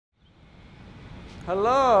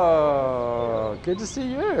Hello, good to see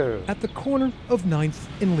you. At the corner of 9th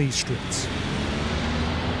and Lee Streets.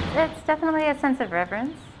 It's definitely a sense of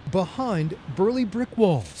reverence. Behind burly brick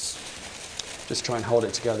walls. Just try and hold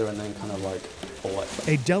it together and then kind of like pull it.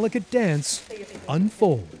 A delicate dance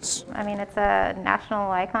unfolds. I mean, it's a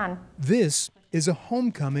national icon. This is a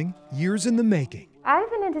homecoming years in the making. I've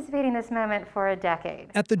been anticipating this moment for a decade.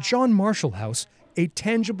 At the John Marshall House, a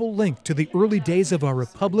tangible link to the early days of our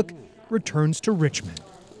republic returns to Richmond.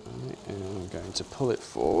 And I'm going to pull it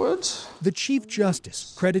forward. The Chief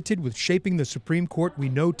Justice, credited with shaping the Supreme Court we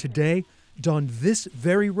know today, donned this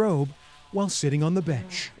very robe while sitting on the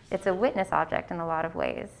bench. It's a witness object in a lot of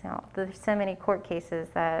ways. You know, there's so many court cases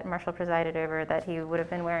that Marshall presided over that he would have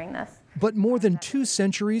been wearing this. But more than 2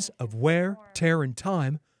 centuries of wear, tear, and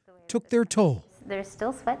time took their toll. There's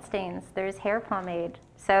still sweat stains. There's hair pomade.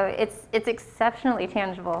 So it's exceptionally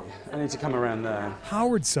tangible. I need to come around there.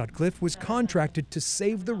 Howard Sutcliffe was contracted to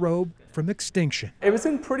save the robe from extinction. It was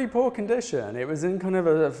in pretty poor condition. It was in kind of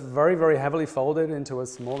a very, very heavily folded into a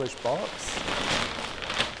smallish box.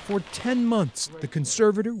 For 10 months, the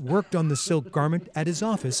conservator worked on the silk garment at his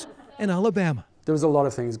office in Alabama. There was a lot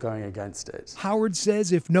of things going against it. Howard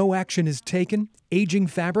says if no action is taken, aging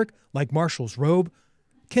fabric, like Marshall's robe,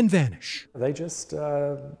 can vanish. They just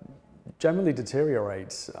generally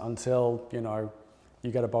deteriorate until,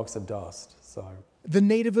 you get a box of dust. So The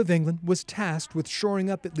native of England was tasked with shoring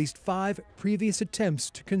up at least 5 previous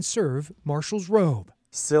attempts to conserve Marshall's robe.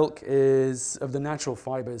 silk is, of the natural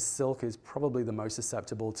fibers, silk is probably the most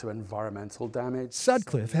susceptible to environmental damage.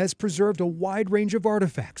 Sutcliffe has preserved a wide range of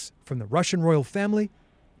artifacts, from the Russian royal family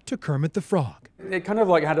to Kermit the Frog. It kind of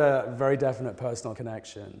like had a very definite personal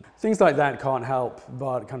connection. Things like that can't help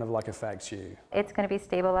but kind of like affect you. It's going to be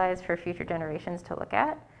stabilized for future generations to look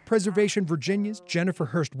at. Preservation Virginia's Jennifer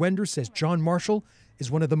Hurst-Wender says John Marshall is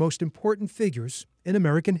one of the most important figures in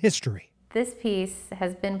American history. This piece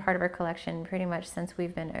has been part of our collection pretty much since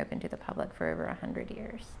we've been open to the public for over 100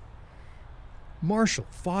 years. Marshall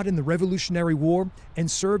fought in the Revolutionary War and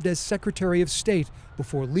served as Secretary of State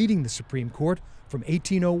before leading the Supreme Court from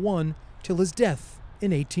 1801 till his death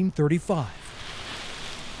in 1835.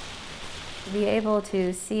 To be able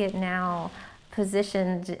to see it now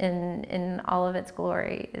positioned in all of its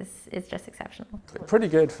glory is just exceptional. Pretty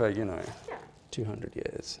good for, 200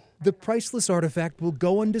 years. The priceless artifact will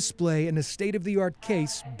go on display in a state-of-the-art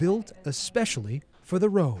case built especially for the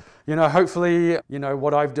robe. Hopefully,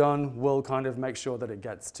 what I've done will kind of make sure that it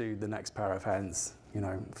gets to the next pair of hands,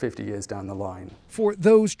 50 years down the line. For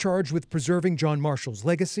those charged with preserving John Marshall's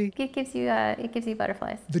legacy, It gives you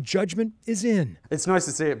butterflies. the judgment is in. It's nice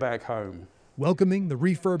to see it back home. Welcoming the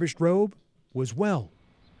refurbished robe was well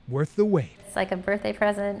worth the wait. It's like a birthday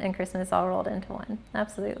present and Christmas all rolled into one.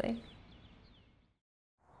 Absolutely.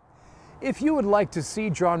 If you would like to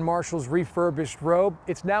see John Marshall's refurbished robe,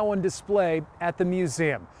 it's now on display at the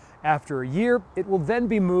museum. After a year, it will then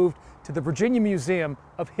be moved to the Virginia Museum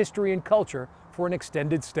of History and Culture for an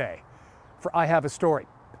extended stay. For I Have a Story,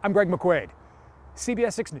 I'm Greg McQuade,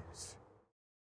 CBS 6 News.